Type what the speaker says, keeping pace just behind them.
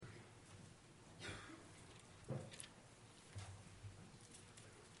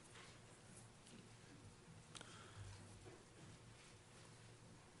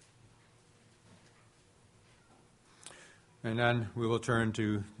And then we will turn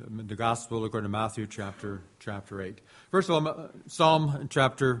to the Gospel according to Matthew chapter 8. First of all, Psalm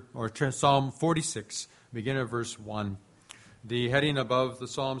 46, beginning at verse 1. The heading above the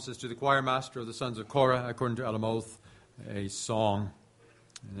Psalm says, "To the choir master of the sons of Korah, according to Alamoth, a song."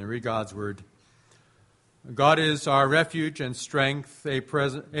 And they read God's word. God is our refuge and strength, a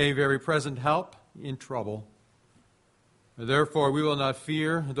very present help in trouble. Therefore we will not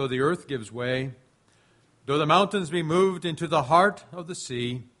fear, though the earth gives way, though the mountains be moved into the heart of the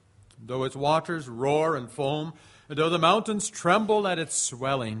sea, though its waters roar and foam, though the mountains tremble at its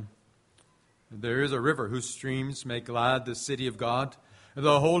swelling. There is a river whose streams make glad the city of God,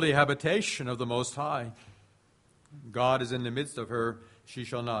 the holy habitation of the Most High. God is in the midst of her, she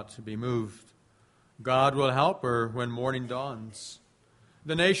shall not be moved. God will help her when morning dawns.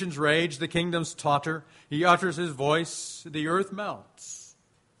 The nations rage, the kingdoms totter. He utters his voice, the earth melts.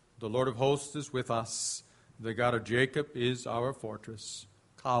 The Lord of hosts is with us. The God of Jacob is our fortress.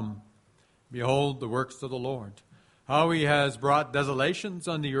 Come, behold the works of the Lord, how he has brought desolations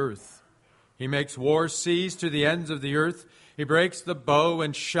on the earth. He makes war cease to the ends of the earth. He breaks the bow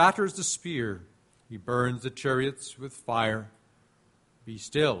and shatters the spear. He burns the chariots with fire. Be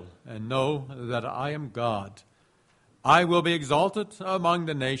still and know that I am God. I will be exalted among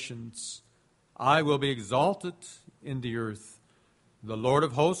the nations. I will be exalted in the earth. The Lord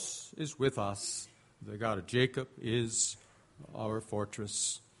of hosts is with us. The God of Jacob is our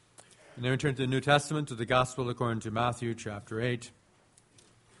fortress. And then we turn to the New Testament, to the Gospel according to Matthew chapter 8.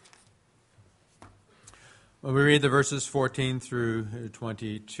 Well, we read the verses 14 through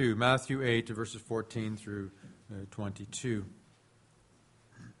 22. Matthew 8, verses 14 through 22.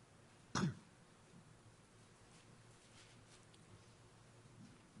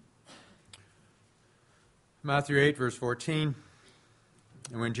 Matthew 8, verse 14.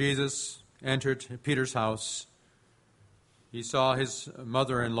 And when Jesus entered Peter's house, he saw his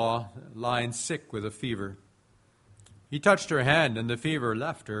mother-in-law lying sick with a fever. He touched her hand, and the fever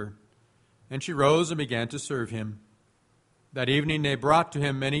left her, and she rose and began to serve him. That evening they brought to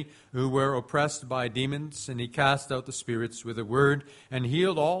him many who were oppressed by demons, and he cast out the spirits with a word and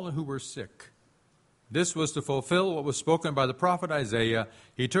healed all who were sick. This was to fulfill what was spoken by the prophet Isaiah.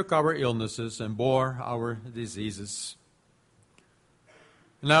 He took our illnesses and bore our diseases.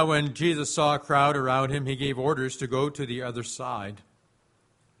 Now when Jesus saw a crowd around him, he gave orders to go to the other side.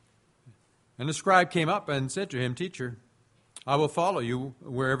 And the scribe came up and said to him, "Teacher, I will follow you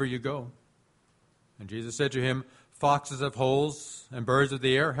wherever you go." And Jesus said to him, "Foxes have holes, and birds of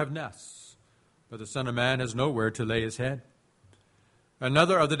the air have nests, but the Son of Man has nowhere to lay his head."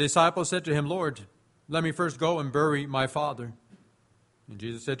 Another of the disciples said to him, "Lord, let me first go and bury my father." And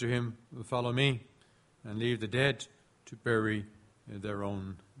Jesus said to him, "Follow me, and leave the dead to bury their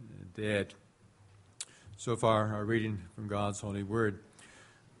own dead." So far, our reading from God's holy word.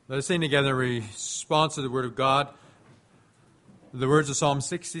 Let us sing together in response to the word of God the words of Psalm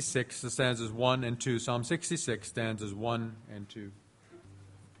 66, the stanzas 1 and 2. Psalm 66, stanzas 1 and 2.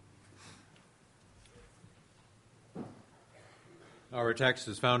 Our text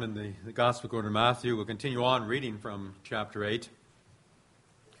is found in the Gospel according to Matthew. We'll continue on reading from chapter 8.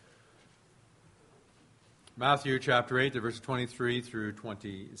 Matthew chapter 8, verses 23 through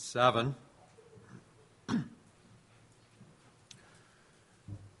 27.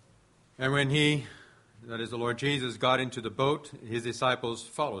 And when he, that is the Lord Jesus, got into the boat, his disciples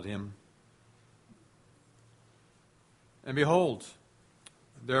followed him. And behold,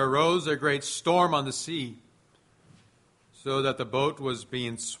 there arose a great storm on the sea, so that the boat was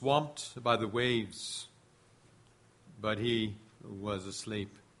being swamped by the waves. But he was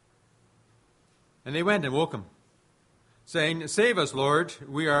asleep. And they went and woke him, saying, "Save us, Lord,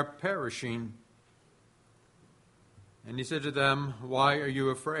 we are perishing." And he said to them, "Why are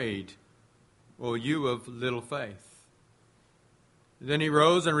you afraid, O you of little faith?" Then he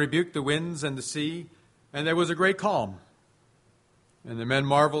rose and rebuked the winds and the sea, and there was a great calm. And the men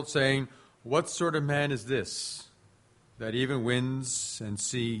marveled, saying, "What sort of man is this, that even winds and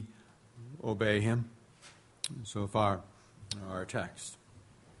sea obey him?" So far, our text.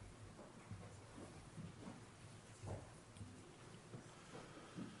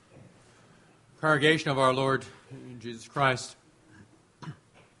 Congregation of our Lord Jesus Christ,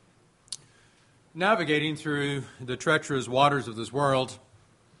 navigating through the treacherous waters of this world,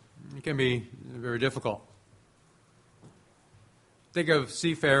 it can be very difficult. Think of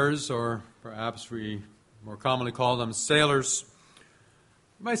seafarers, or perhaps we more commonly call them sailors.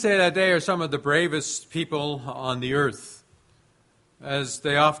 You might say that they are some of the bravest people on the earth, as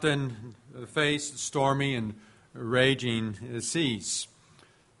they often face stormy and raging seas.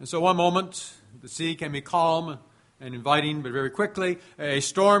 And so one moment the sea can be calm and inviting, but very quickly a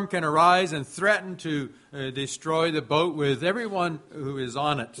storm can arise and threaten to destroy the boat with everyone who is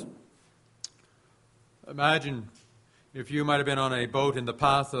on it. Imagine if you might have been on a boat in the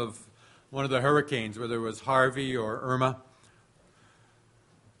path of one of the hurricanes, whether it was Harvey or Irma.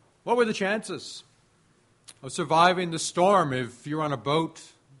 What were the chances of surviving the storm if you're on a boat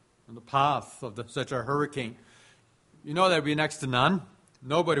on the path of such a hurricane? You know that would be next to none.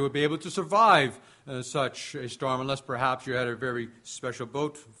 Nobody would be able to survive such a storm unless perhaps you had a very special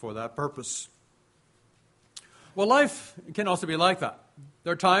boat for that purpose. Well, life can also be like that.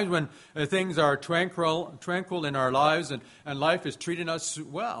 There are times when things are tranquil in our lives and life is treating us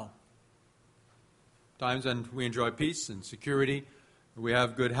well. Times when we enjoy peace and security, we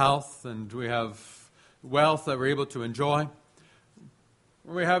have good health and we have wealth that we're able to enjoy.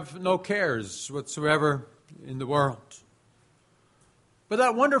 We have no cares whatsoever in the world. But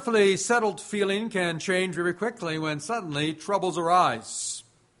that wonderfully settled feeling can change very quickly when suddenly troubles arise.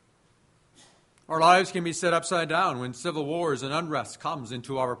 Our lives can be set upside down when civil wars and unrest comes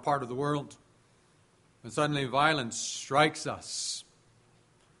into our part of the world. When suddenly violence strikes us.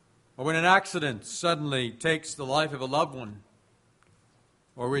 Or when an accident suddenly takes the life of a loved one.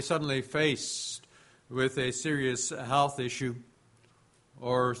 Or we're suddenly faced with a serious health issue.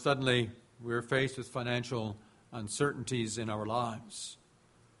 Or suddenly we're faced with financial uncertainties in our lives.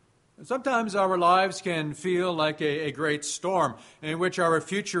 And sometimes our lives can feel like a great storm in which our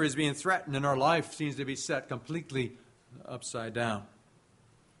future is being threatened and our life seems to be set completely upside down.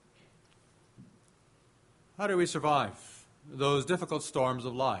 How do we survive those difficult storms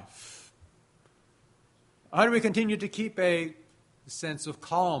of life? How do we continue to keep a sense of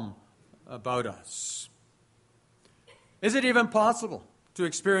calm about us? Is it even possible to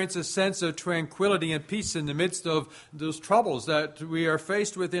experience a sense of tranquility and peace in the midst of those troubles that we are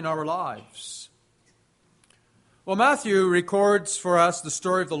faced with in our lives? Well, Matthew records for us the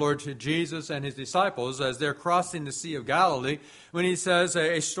story of the Lord Jesus and his disciples as they're crossing the Sea of Galilee when he says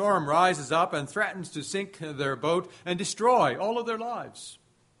a storm rises up and threatens to sink their boat and destroy all of their lives.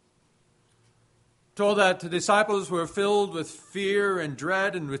 Told that the disciples were filled with fear and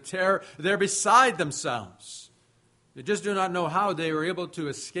dread and with terror. They're beside themselves. They just do not know how they were able to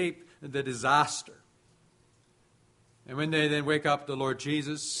escape the disaster. And when they then wake up the Lord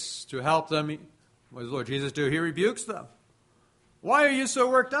Jesus to help them, what does the Lord Jesus do? He rebukes them. Why are you so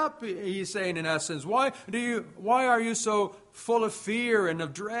worked up? He's saying in essence. Why are you so full of fear and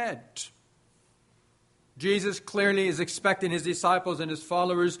of dread? Jesus clearly is expecting his disciples and his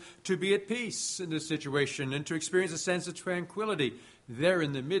followers to be at peace in this situation and to experience a sense of tranquility there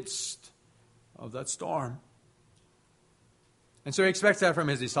in the midst of that storm. And so he expects that from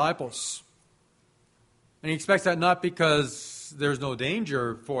his disciples. And he expects that not because there's no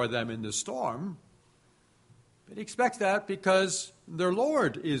danger for them in the storm, but he expects that because their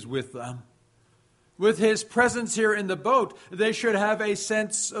Lord is with them. With his presence here in the boat, they should have a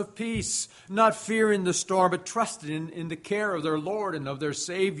sense of peace, not fear in the storm, but trust in the care of their Lord and of their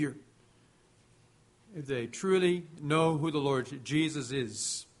Savior. If they truly know who the Lord Jesus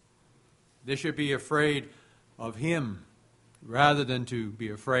is, they should be afraid of him rather than to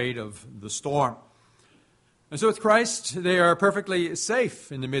be afraid of the storm. And so with Christ, they are perfectly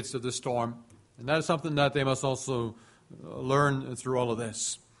safe in the midst of the storm. And that is something that they must also learn through all of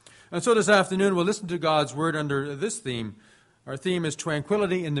this. And so this afternoon, we'll listen to God's Word under this theme. Our theme is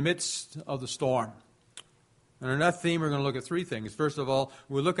tranquility in the midst of the storm. And in that theme, we're going to look at three things. First of all,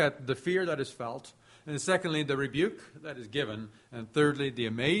 we'll look at the fear that is felt. And secondly, the rebuke that is given. And thirdly, the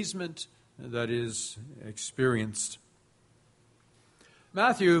amazement that is experienced.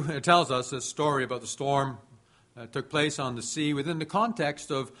 Matthew tells us a story about the storm that took place on the sea within the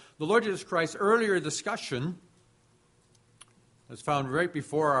context of the Lord Jesus Christ's earlier discussion that's found right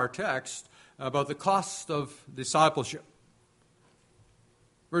before our text about the cost of discipleship.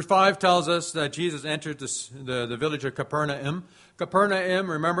 Verse 5 tells us that Jesus entered the village of Capernaum. Capernaum,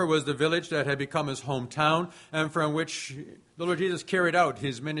 remember, was the village that had become his hometown and from which the Lord Jesus carried out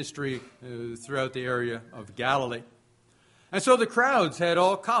his ministry throughout the area of Galilee. And so the crowds had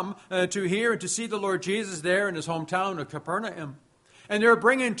all come to hear and to see the Lord Jesus there in his hometown of Capernaum. And they were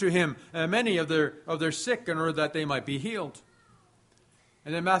bringing to him many of their sick in order that they might be healed.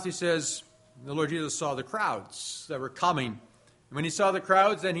 And then Matthew says, the Lord Jesus saw the crowds that were coming. And when he saw the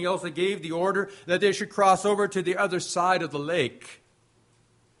crowds, then he also gave the order that they should cross over to the other side of the lake.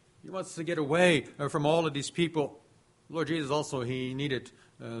 He wants to get away from all of these people. The Lord Jesus also, he needed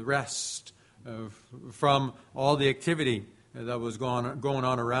rest from all the activity that was going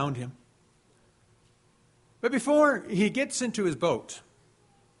on around him. But before he gets into his boat,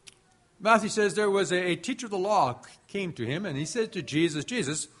 Matthew says there was a teacher of the law came to him, and he said to Jesus,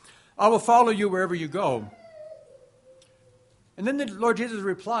 Jesus, I will follow you wherever you go. And then the Lord Jesus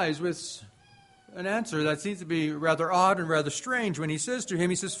replies with an answer that seems to be rather odd and rather strange when he says to him,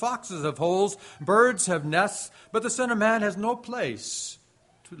 he says, foxes have holes, birds have nests, but the Son of Man has no place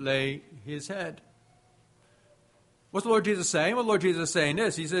to lay his head. What's the Lord Jesus saying? Well, the Lord Jesus is saying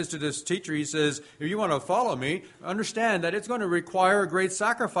this. He says to this teacher, he says, if you want to follow me, understand that it's going to require great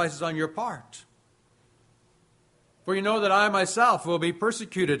sacrifices on your part. For you know that I myself will be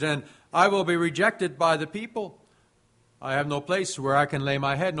persecuted and I will be rejected by the people. I have no place where I can lay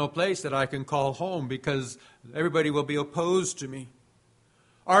my head, no place that I can call home, because everybody will be opposed to me.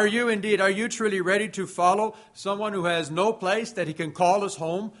 Are you truly ready to follow someone who has no place that he can call his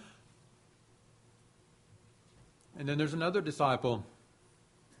home? And then there's another disciple,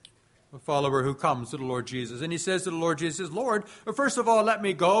 a follower who comes to the Lord Jesus. And he says to the Lord Jesus, Lord, first of all, let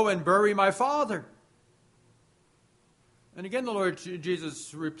me go and bury my father. And again, the Lord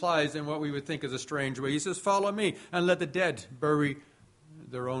Jesus replies in what we would think is a strange way. He says, follow me and let the dead bury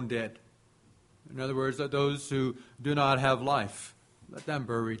their own dead. In other words, let those who do not have life, let them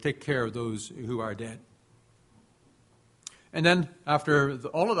bury, take care of those who are dead. And then after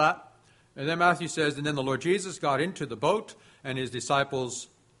all of that, and then Matthew says, and then the Lord Jesus got into the boat, and his disciples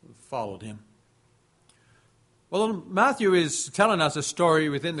followed him. Well, Matthew is telling us a story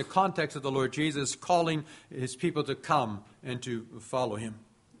within the context of the Lord Jesus calling his people to come and to follow him.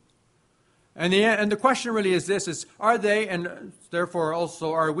 And the question really is this, is are they, and therefore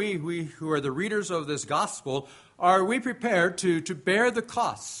also are we who are the readers of this gospel, are we prepared to bear the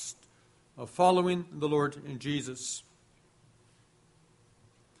cost of following the Lord Jesus?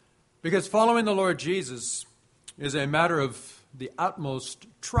 Because following the Lord Jesus is a matter of the utmost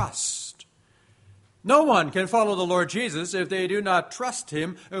trust. No one can follow the Lord Jesus if they do not trust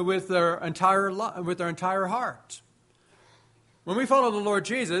him with their entire heart. When we follow the Lord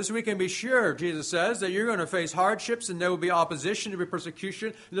Jesus, we can be sure, Jesus says, that you're going to face hardships and there will be opposition, there will be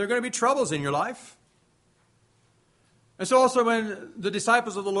persecution, there are going to be troubles in your life. And so also when the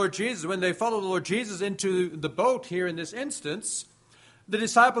disciples of the Lord Jesus, when they follow the Lord Jesus into the boat here in this instance, the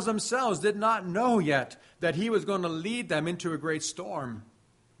disciples themselves did not know yet that he was going to lead them into a great storm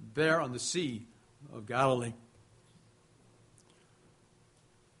there on the Sea of Galilee.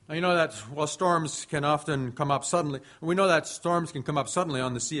 Now, you know that while storms can often come up suddenly, we know that storms can come up suddenly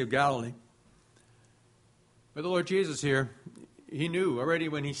on the Sea of Galilee. But the Lord Jesus here, he knew already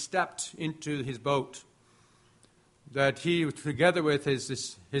when he stepped into his boat that he, together with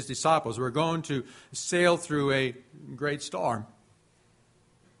his disciples, were going to sail through a great storm.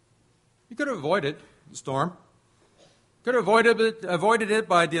 He could have avoided the storm. Could have avoided it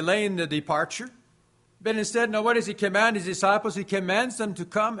by delaying the departure. But instead, now what does he command his disciples? He commands them to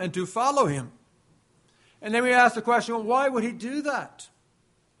come and to follow him. And then we ask the question, well, why would he do that?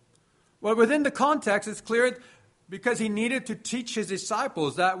 Well, within the context, it's clear because he needed to teach his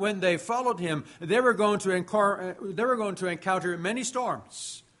disciples that when they followed him, they were going to encounter many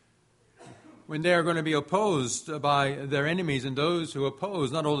storms. When they are going to be opposed by their enemies and those who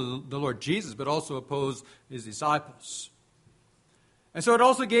oppose not only the Lord Jesus, but also oppose his disciples. And so it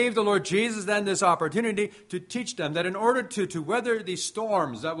also gave the Lord Jesus then this opportunity to teach them that in order to weather these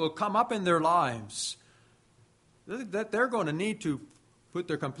storms that will come up in their lives, that they're going to need to put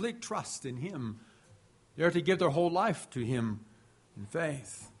their complete trust in him. They're to give their whole life to him in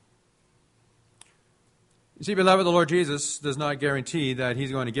faith. You see, beloved, the Lord Jesus does not guarantee that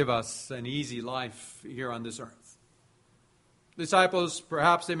he's going to give us an easy life here on this earth. The disciples,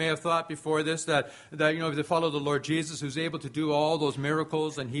 perhaps they may have thought before this that if they follow the Lord Jesus, who's able to do all those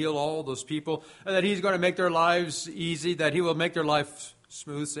miracles and heal all those people, and that he's going to make their lives easy, that he will make their life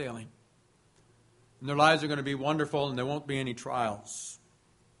smooth sailing. And their lives are going to be wonderful and there won't be any trials.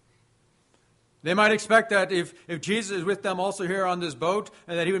 They might expect that if Jesus is with them also here on this boat,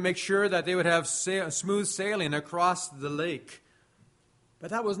 and that he would make sure that they would have smooth sailing across the lake. But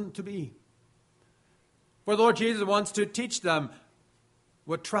that wasn't to be. For the Lord Jesus wants to teach them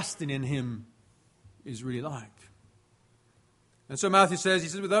what trusting in him is really like. And so Matthew says, he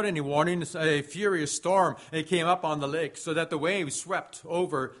says, without any warning, a furious storm came up on the lake so that the waves swept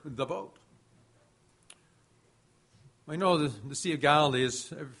over the boat. I know the Sea of Galilee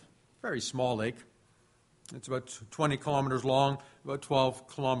is a very small lake. It's about 20 kilometers long, about 12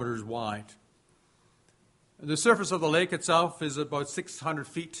 kilometers wide. The surface of the lake itself is about 600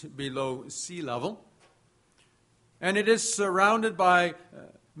 feet below sea level. And it is surrounded by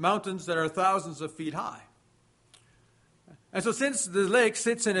mountains that are thousands of feet high. And so since the lake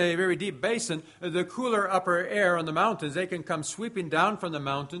sits in a very deep basin, the cooler upper air on the mountains, they can come sweeping down from the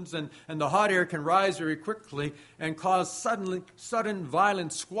mountains, and the hot air can rise very quickly and cause sudden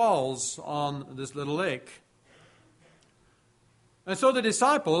violent squalls on this little lake. And so the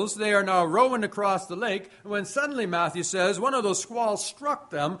disciples, they are now rowing across the lake, when suddenly, Matthew says, one of those squalls struck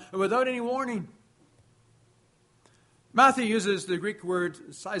them without any warning. Matthew uses the Greek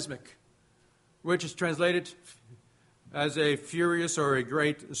word seismic, which is translated as a furious or a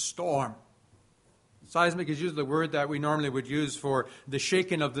great storm. Seismic is usually the word that we normally would use for the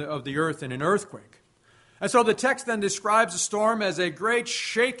shaking of the earth in an earthquake. And so the text then describes the storm as a great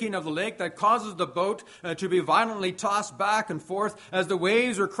shaking of the lake that causes the boat to be violently tossed back and forth as the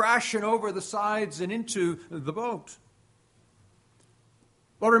waves are crashing over the sides and into the boat.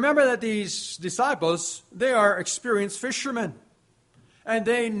 Well, remember that these disciples, they are experienced fishermen. And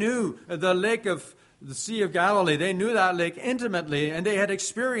they knew the Sea of Galilee. They knew that lake intimately, and they had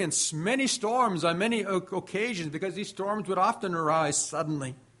experienced many storms on many occasions because these storms would often arise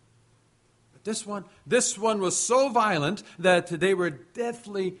suddenly. But this one was so violent that they were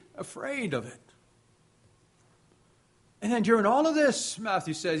deathly afraid of it. And then during all of this,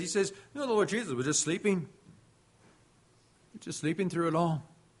 Matthew says, he says, the Lord Jesus was just sleeping. Just sleeping through it all.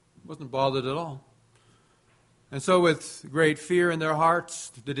 Wasn't bothered at all. And so with great fear in their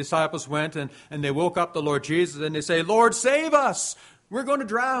hearts, the disciples went and they woke up the Lord Jesus and they say, Lord, save us. We're going to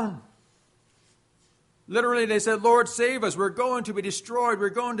drown. Literally, they said, Lord, save us. We're going to be destroyed. We're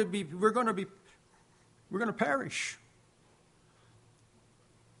going to perish.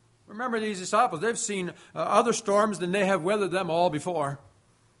 Remember, these disciples, they've seen other storms and they have weathered them all before.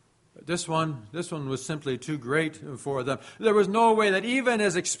 But this one was simply too great for them. There was no way that even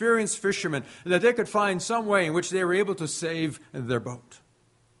as experienced fishermen, that they could find some way in which they were able to save their boat.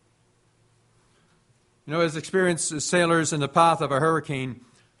 As experienced sailors in the path of a hurricane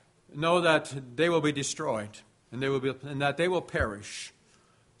know that they will be destroyed and that they will perish.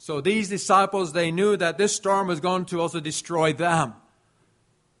 So these disciples, they knew that this storm was going to also destroy them.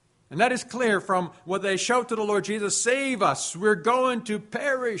 And that is clear from what they shout to the Lord Jesus, save us, we're going to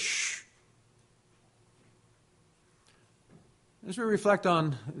perish. As we reflect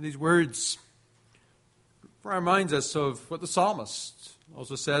on these words, it reminds us of what the psalmist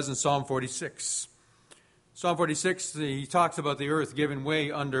also says in Psalm 46. Psalm 46, he talks about the earth giving way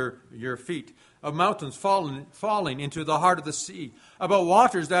under your feet, of mountains falling into the heart of the sea, about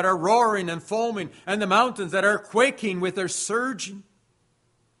waters that are roaring and foaming, and the mountains that are quaking with their surging.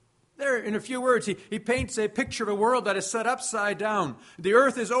 There, in a few words, he paints a picture of a world that is set upside down. The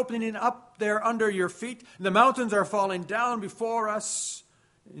earth is opening up there under your feet. The mountains are falling down before us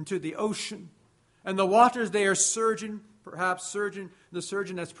into the ocean. And the waters, they are surging, perhaps the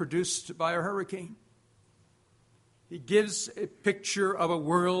surging that's produced by a hurricane. He gives a picture of a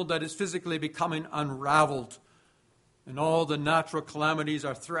world that is physically becoming unraveled. And all the natural calamities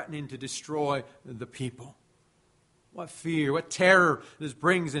are threatening to destroy the people. What fear, what terror this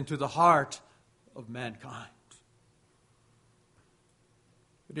brings into the heart of mankind.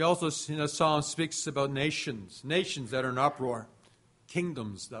 But he also, in the psalm, speaks about nations that are in uproar,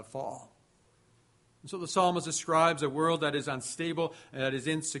 kingdoms that fall. And so the psalmist describes a world that is unstable, that is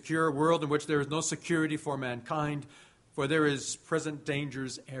insecure, a world in which there is no security for mankind, for there is present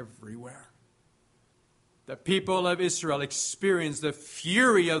dangers everywhere. The people of Israel experience the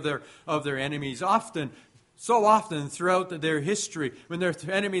fury of their enemies, so often throughout their history, when their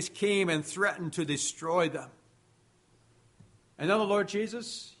enemies came and threatened to destroy them. And now the Lord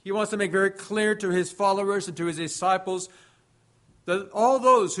Jesus, he wants to make very clear to his followers and to his disciples that all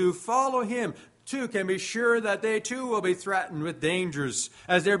those who follow him too can be sure that they too will be threatened with dangers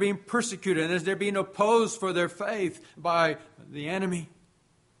as they're being persecuted and as they're being opposed for their faith by the enemy.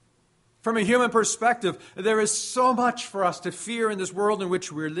 From a human perspective, there is so much for us to fear in this world in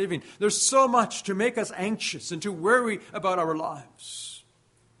which we're living. There's so much to make us anxious and to worry about our lives.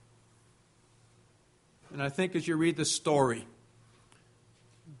 And I think as you read the story,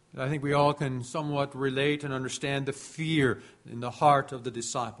 I think we all can somewhat relate and understand the fear in the heart of the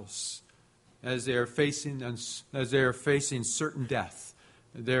disciples as they are facing certain death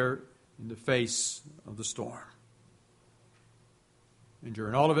there in the face of the storm. And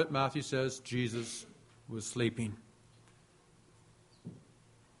during all of it, Matthew says, Jesus was sleeping.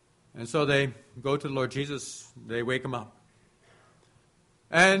 And so they go to the Lord Jesus, they wake him up.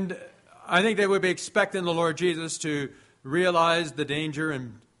 And I think they would be expecting the Lord Jesus to realize the danger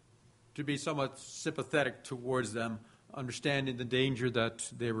and to be somewhat sympathetic towards them, understanding the danger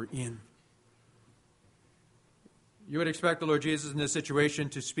that they were in. You would expect the Lord Jesus in this situation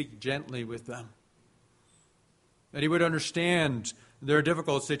to speak gently with them. that he would understand their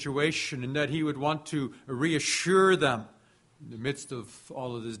difficult situation, and that he would want to reassure them in the midst of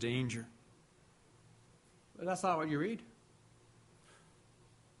all of this danger. But that's not what you read.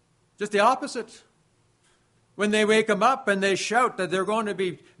 Just the opposite. When they wake him up and they shout that they're going to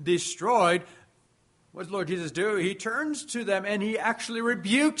be destroyed, what does Lord Jesus do? He turns to them and he actually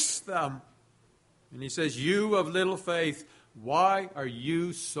rebukes them. And he says, "You of little faith, why are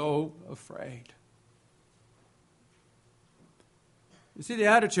you so afraid?" You see, the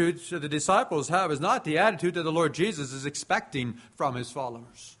attitude that the disciples have is not the attitude that the Lord Jesus is expecting from his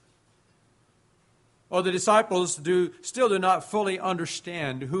followers. Or the disciples still do not fully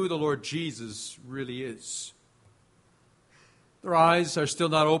understand who the Lord Jesus really is. Their eyes are still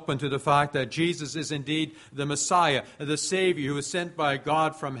not open to the fact that Jesus is indeed the Messiah, the Savior who was sent by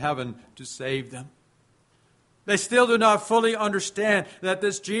God from heaven to save them. They still do not fully understand that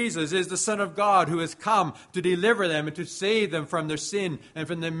this Jesus is the Son of God who has come to deliver them and to save them from their sin and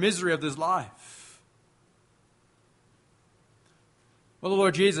from the misery of this life. Well, the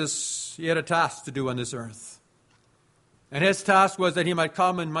Lord Jesus, he had a task to do on this earth. And his task was that he might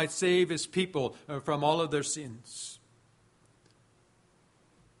come and might save his people from all of their sins.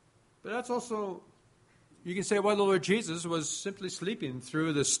 But that's also, you can say, well, the Lord Jesus was simply sleeping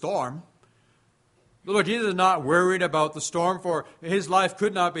through the storm. The Lord Jesus is not worried about the storm, for his life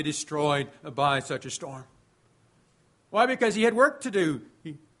could not be destroyed by such a storm. Why? Because he had work to do.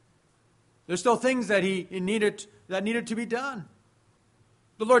 There's still things that he needed to be done.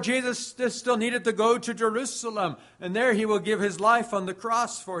 The Lord Jesus still needed to go to Jerusalem, and there he will give his life on the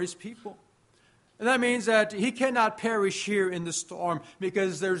cross for his people. And that means that he cannot perish here in the storm,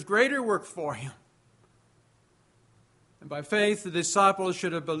 because there's greater work for him. And by faith, the disciples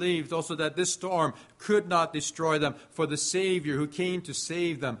should have believed also that this storm could not destroy them, for the Savior who came to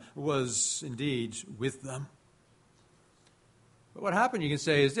save them was indeed with them. But what happened, you can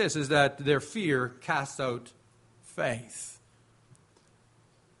say, is this, is that their fear cast out faith.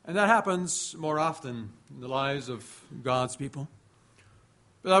 And that happens more often in the lives of God's people.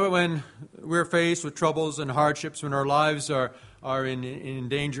 Beloved, when we're faced with troubles and hardships, when our lives are in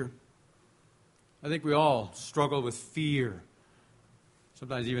danger, I think we all struggle with fear,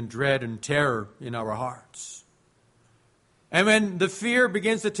 sometimes even dread and terror in our hearts. And when the fear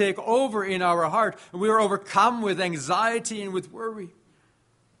begins to take over in our heart, we are overcome with anxiety and with worry.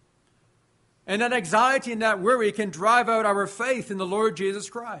 And that anxiety and that worry can drive out our faith in the Lord Jesus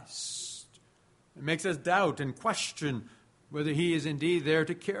Christ. It makes us doubt and question whether he is indeed there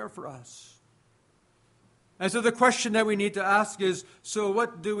to care for us. And so the question that we need to ask is, so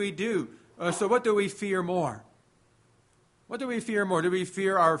what do we do? So what do we fear more? What do we fear more? Do we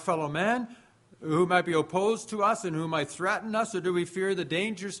fear our fellow man who might be opposed to us and who might threaten us? Or do we fear the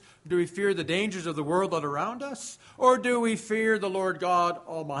dangers? Do we fear the dangers of the world that are around us? Or do we fear the Lord God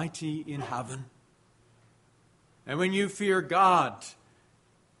Almighty in heaven? And when you fear God,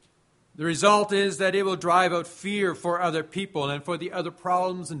 the result is that it will drive out fear for other people and for the other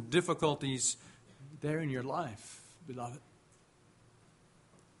problems and difficulties there in your life, beloved.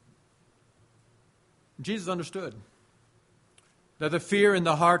 Jesus understood that the fear in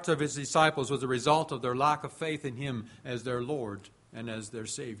the hearts of his disciples was a result of their lack of faith in him as their Lord and as their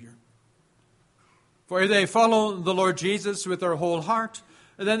Savior. For if they follow the Lord Jesus with their whole heart,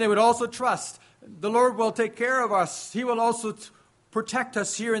 then they would also trust the Lord will take care of us. He will also protect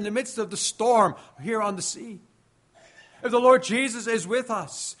us here in the midst of the storm here on the sea. If the Lord Jesus is with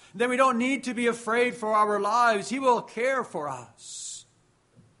us, then we don't need to be afraid for our lives. He will care for us.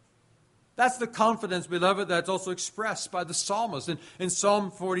 That's the confidence, beloved, that's also expressed by the psalmist. In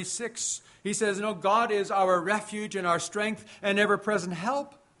Psalm 46, he says, God is our refuge and our strength and ever-present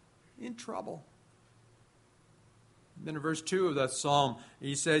help in trouble. Then in verse 2 of that psalm,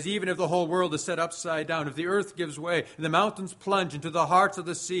 he says, even if the whole world is set upside down, if the earth gives way, and the mountains plunge into the hearts of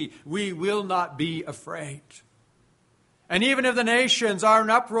the sea, we will not be afraid. And even if the nations are in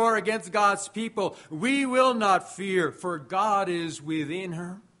uproar against God's people, we will not fear, for God is within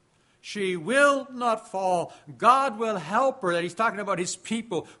her. She will not fall. God will help her. That he's talking about his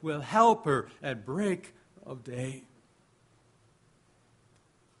people will help her at break of day.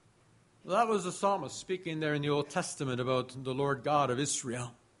 Well, that was the psalmist speaking there in the Old Testament about the Lord God of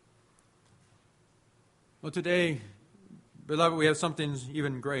Israel. Well, today, beloved, we have something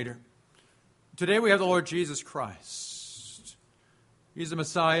even greater. Today we have the Lord Jesus Christ. He's the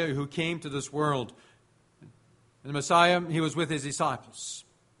Messiah who came to this world. And the Messiah, he was with his disciples.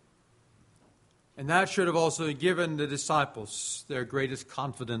 And that should have also given the disciples their greatest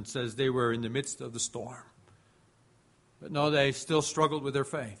confidence as they were in the midst of the storm. But no, they still struggled with their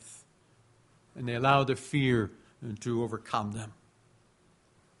faith. And they allowed their fear to overcome them.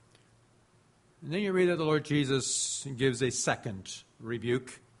 And then you read that the Lord Jesus gives a second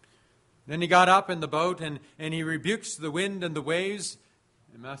rebuke. Then he got up in the boat and he rebukes the wind and the waves.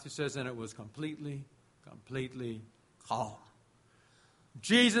 And Matthew says, and it was completely calm.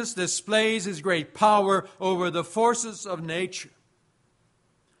 Jesus displays his great power over the forces of nature.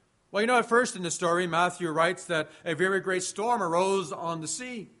 Well, at first in the story, Matthew writes that a very great storm arose on the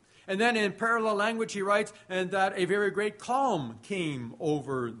sea. And then in parallel language, he writes, and that a very great calm came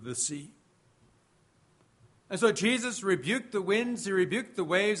over the sea. And so Jesus rebuked the winds, he rebuked the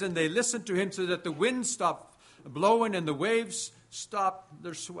waves, and they listened to him so that the wind stopped blowing and the waves stopped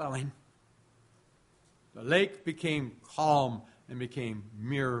their swelling. The lake became calm and became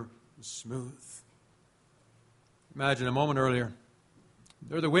mirror smooth. Imagine a moment earlier.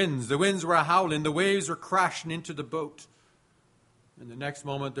 There were the winds. The winds were howling. The waves were crashing into the boat. And the next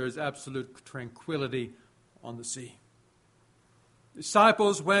moment, there's absolute tranquility on the sea. The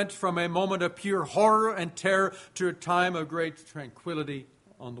disciples went from a moment of pure horror and terror to a time of great tranquility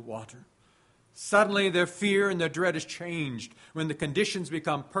on the water. Suddenly, their fear and their dread is changed when the conditions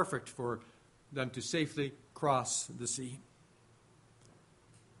become perfect for them to safely cross the sea.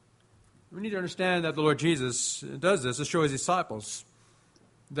 We need to understand that the Lord Jesus does this to show his disciples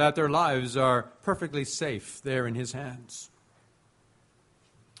that their lives are perfectly safe there in his hands.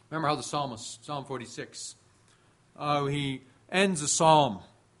 Remember how the psalmist, Psalm 46, he ends the psalm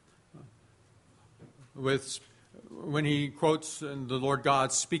with, when he quotes the Lord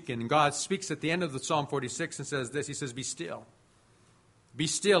God speaking. And God speaks at the end of the Psalm 46 and says this, he says, "Be still. Be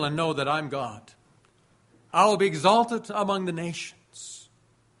still and know that I'm God. I will be exalted among the nations."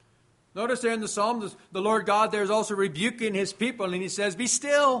 Notice there in the psalm, the Lord God there is also rebuking his people, and he says, "Be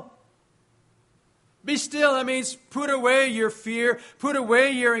still." Be still. That means put away your fear, put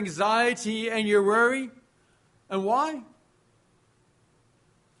away your anxiety and your worry. And why?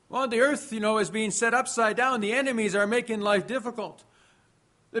 Well, the earth, is being set upside down. The enemies are making life difficult.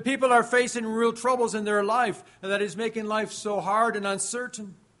 The people are facing real troubles in their life, and that is making life so hard and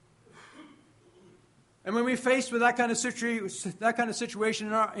uncertain. And when we're faced with that kind of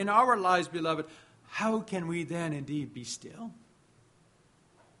situation in our lives, beloved, how can we then indeed be still?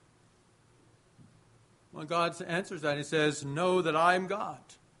 Well, God answers that. He says, "Know that I am God."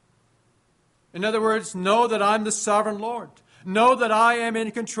 In other words, know that I'm the sovereign Lord. Know that I am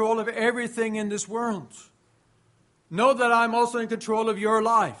in control of everything in this world. Know that I'm also in control of your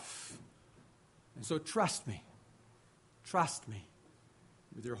life. And so trust me. Trust me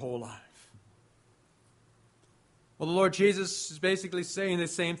with your whole life. Well, the Lord Jesus is basically saying the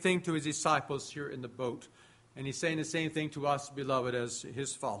same thing to his disciples here in the boat. And he's saying the same thing to us, beloved, as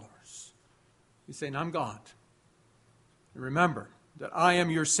his followers. He's saying, I'm God. And remember that I am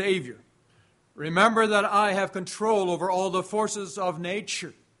your Savior. Remember that I have control over all the forces of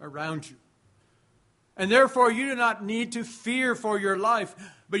nature around you. And therefore, you do not need to fear for your life,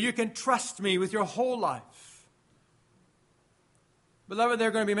 but you can trust me with your whole life. Beloved, there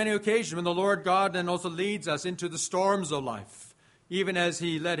are going to be many occasions when the Lord God then also leads us into the storms of life, even as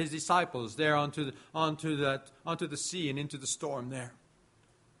he led his disciples there onto the sea and into the storm there.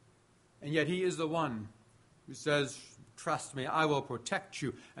 And yet he is the one who says, trust me, I will protect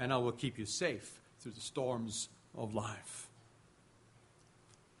you and I will keep you safe through the storms of life.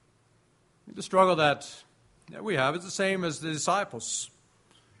 The struggle that we have is the same as the disciples.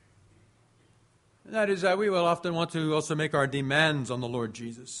 And that is that we will often want to also make our demands on the Lord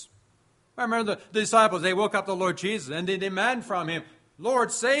Jesus. I remember the disciples, they woke up the Lord Jesus and they demand from him,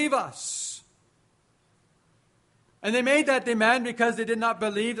 Lord, save us. And they made that demand because they did not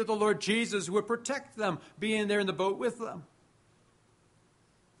believe that the Lord Jesus would protect them, being there in the boat with them.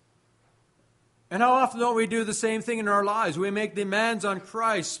 And how often don't we do the same thing in our lives? We make demands on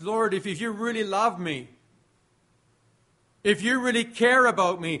Christ. Lord, if you really love me, if you really care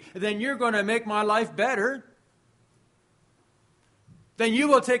about me, then you're going to make my life better. Then you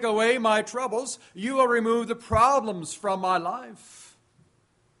will take away my troubles. You will remove the problems from my life.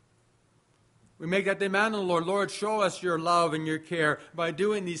 We make that demand on the Lord. Lord, show us your love and your care by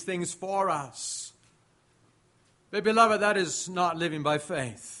doing these things for us. But beloved, that is not living by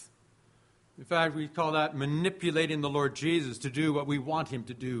faith. In fact, we call that manipulating the Lord Jesus to do what we want him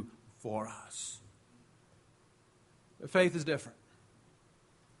to do for us. But faith is different.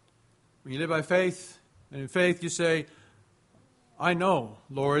 When you live by faith, and in faith you say, I know,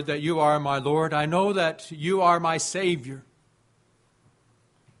 Lord, that you are my Lord. I know that you are my Savior.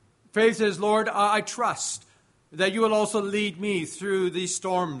 Faith says, Lord, I trust that you will also lead me through these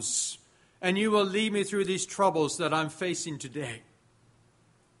storms, and you will lead me through these troubles that I'm facing today.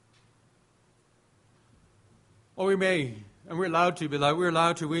 Oh, we may, and we're allowed to,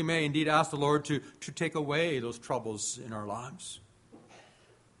 beloved. We may indeed ask the Lord to take away those troubles in our lives.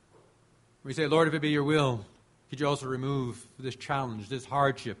 We say, Lord, if it be your will, could you also remove this challenge, this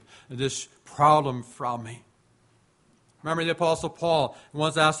hardship, this problem from me? Remember the Apostle Paul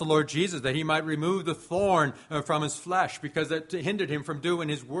once asked the Lord Jesus that he might remove the thorn from his flesh because it hindered him from doing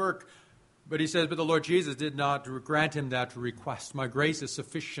his work. But he says, but the Lord Jesus did not grant him that request. My grace is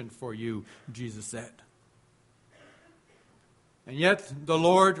sufficient for you, Jesus said. And yet the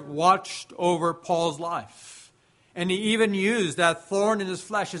Lord watched over Paul's life. And he even used that thorn in his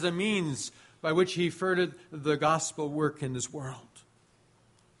flesh as a means by which he furthered the gospel work in this world.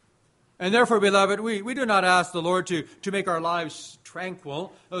 And therefore, beloved, we do not ask the Lord to make our lives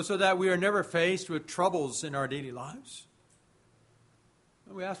tranquil so that we are never faced with troubles in our daily lives.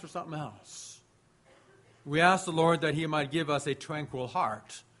 We ask for something else. We ask the Lord that he might give us a tranquil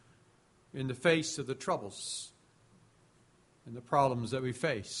heart in the face of the troubles and the problems that we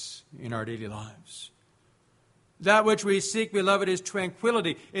face in our daily lives. That which we seek, beloved, is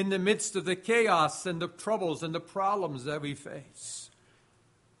tranquility in the midst of the chaos and the troubles and the problems that we face.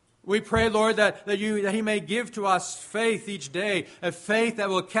 We pray, Lord, that he may give to us faith each day, a faith that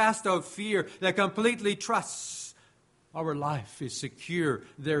will cast out fear, that completely trusts our life is secure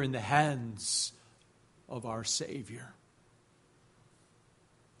there in the hands of our Savior.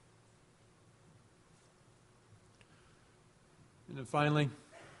 And then finally,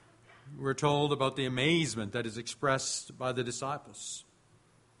 we're told about the amazement that is expressed by the disciples.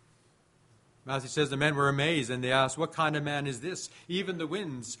 Matthew says the men were amazed and they asked, what kind of man is this? Even the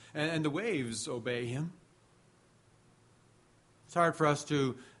winds and the waves obey him. It's hard for us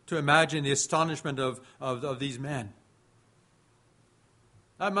to imagine the astonishment of these men.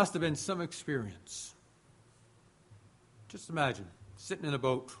 That must have been some experience. Just imagine, sitting in a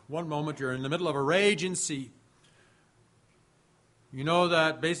boat. One moment you're in the middle of a raging sea. You know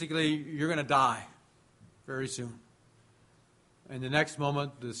that basically you're going to die very soon. And the next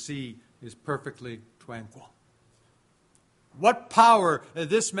moment the sea is perfectly tranquil. What power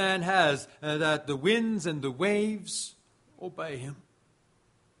this man has that the winds and the waves obey him.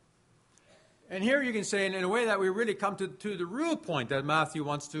 And here you can say, in a way that we really come to the real point that Matthew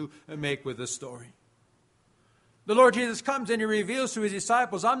wants to make with this story. The Lord Jesus comes and he reveals to his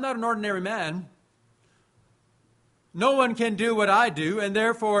disciples, I'm not an ordinary man. No one can do what I do, and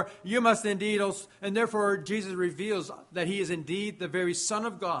therefore you must indeed also, and therefore Jesus reveals that he is indeed the very Son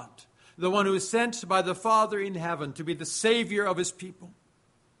of God, the one who is sent by the Father in heaven to be the Savior of his people.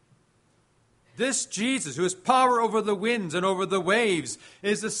 This Jesus, who has power over the winds and over the waves,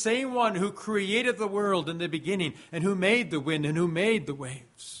 is the same one who created the world in the beginning and who made the wind and who made the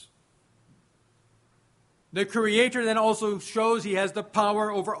waves. The Creator then also shows he has the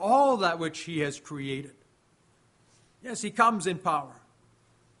power over all that which he has created. Yes, he comes in power.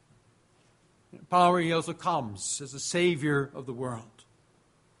 In power, he also comes as the Savior of the world.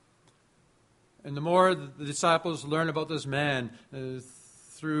 And the more the disciples learn about this man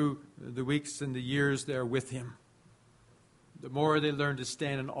through the weeks and the years they're with him, the more they learn to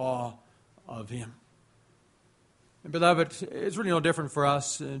stand in awe of him. And beloved, it's really no different for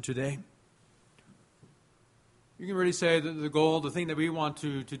us today. You can really say that the goal, the thing that we want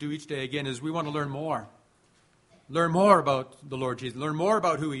to do each day again is we want to learn more. Learn more about the Lord Jesus. Learn more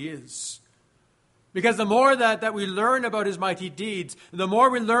about who he is. Because the more that we learn about his mighty deeds, the more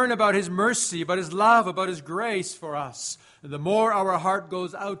we learn about his mercy, about his love, about his grace for us, the more our heart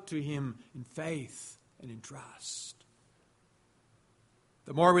goes out to him in faith and in trust.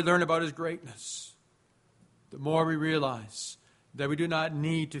 The more we learn about his greatness, the more we realize that we do not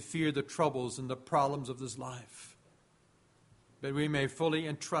need to fear the troubles and the problems of this life, but we may fully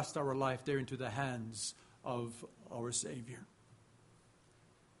entrust our life there into the hands of our Savior.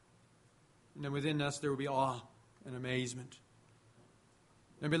 And then within us there will be awe and amazement.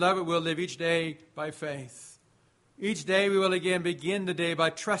 And beloved, we'll live each day by faith. Each day we will again begin the day by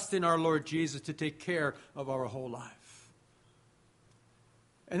trusting our Lord Jesus to take care of our whole life.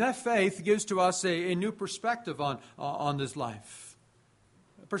 And that faith gives to us a new perspective on this life.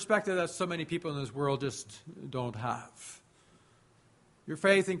 A perspective that so many people in this world just don't have. Your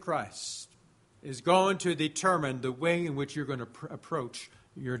faith in Christ is going to determine the way in which you're going to approach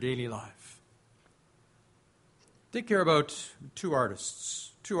your daily life. Think here about two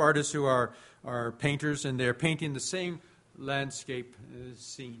artists who are painters, and they're painting the same landscape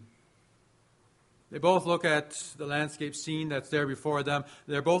scene. They both look at the landscape scene that's there before them.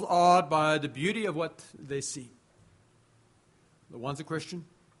 They're both awed by the beauty of what they see. The one's a Christian,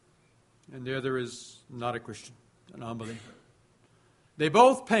 and the other is not a Christian, an unbeliever. They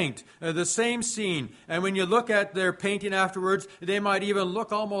both paint the same scene, and when you look at their painting afterwards, they might even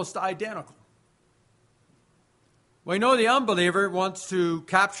look almost identical. We know the unbeliever wants to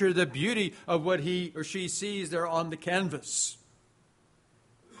capture the beauty of what he or she sees there on the canvas.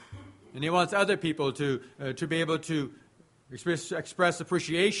 And he wants other people to be able to express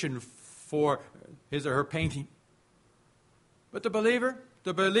appreciation for his or her painting. But the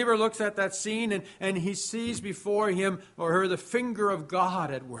believer looks at that scene and he sees before him or her the finger of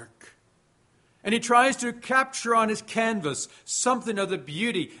God at work. And he tries to capture on his canvas something of the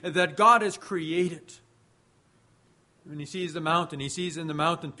beauty that God has created. When he sees the mountain, he sees in the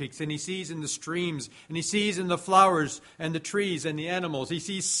mountain peaks, and he sees in the streams, and he sees in the flowers and the trees and the animals. He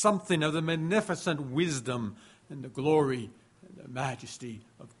sees something of the magnificent wisdom and the glory and the majesty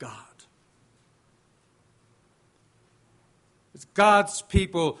of God. As God's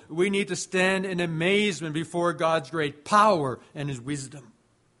people, we need to stand in amazement before God's great power and His wisdom.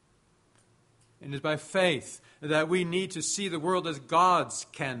 And it's by faith that we need to see the world as God's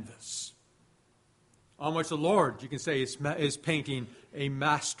canvas, on which the Lord, you can say, is painting a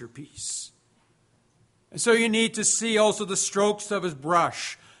masterpiece. And so you need to see also the strokes of His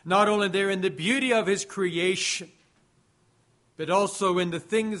brush, not only there in the beauty of His creation, but also in the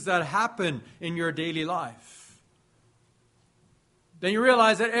things that happen in your daily life. Then you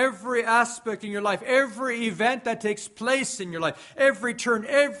realize that every aspect in your life, every event that takes place in your life, every turn,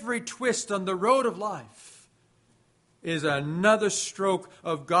 every twist on the road of life, is another stroke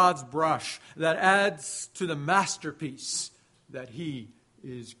of God's brush that adds to the masterpiece that He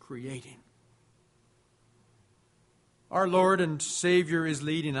is creating. Our Lord and Savior is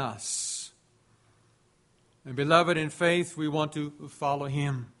leading us. And beloved, in faith, we want to follow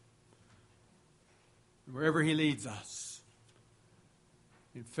Him wherever He leads us.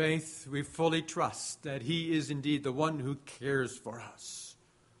 In faith, we fully trust that He is indeed the one who cares for us,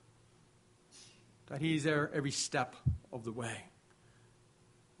 that He's there every step of the way.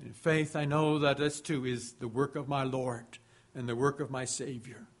 And in faith, I know that this too is the work of my Lord and the work of my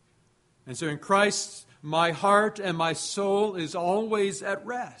Savior. And so in Christ, my heart and my soul is always at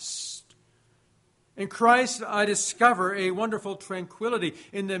rest. In Christ, I discover a wonderful tranquility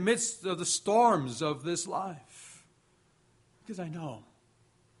in the midst of the storms of this life. Because I know,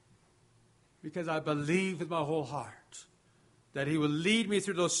 because I believe with my whole heart, that He will lead me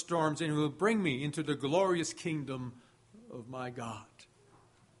through those storms and He will bring me into the glorious kingdom of my God.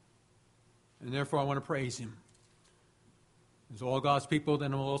 And therefore I want to praise Him. And so all God's people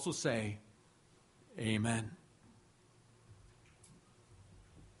then will also say, Amen.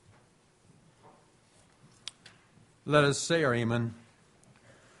 Let us say our amen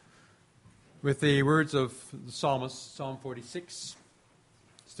with the words of the psalmist, Psalm 46,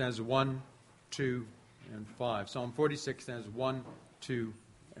 stanzas 1, 2, and 5. Psalm 46, stanzas 1, 2,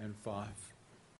 and 5.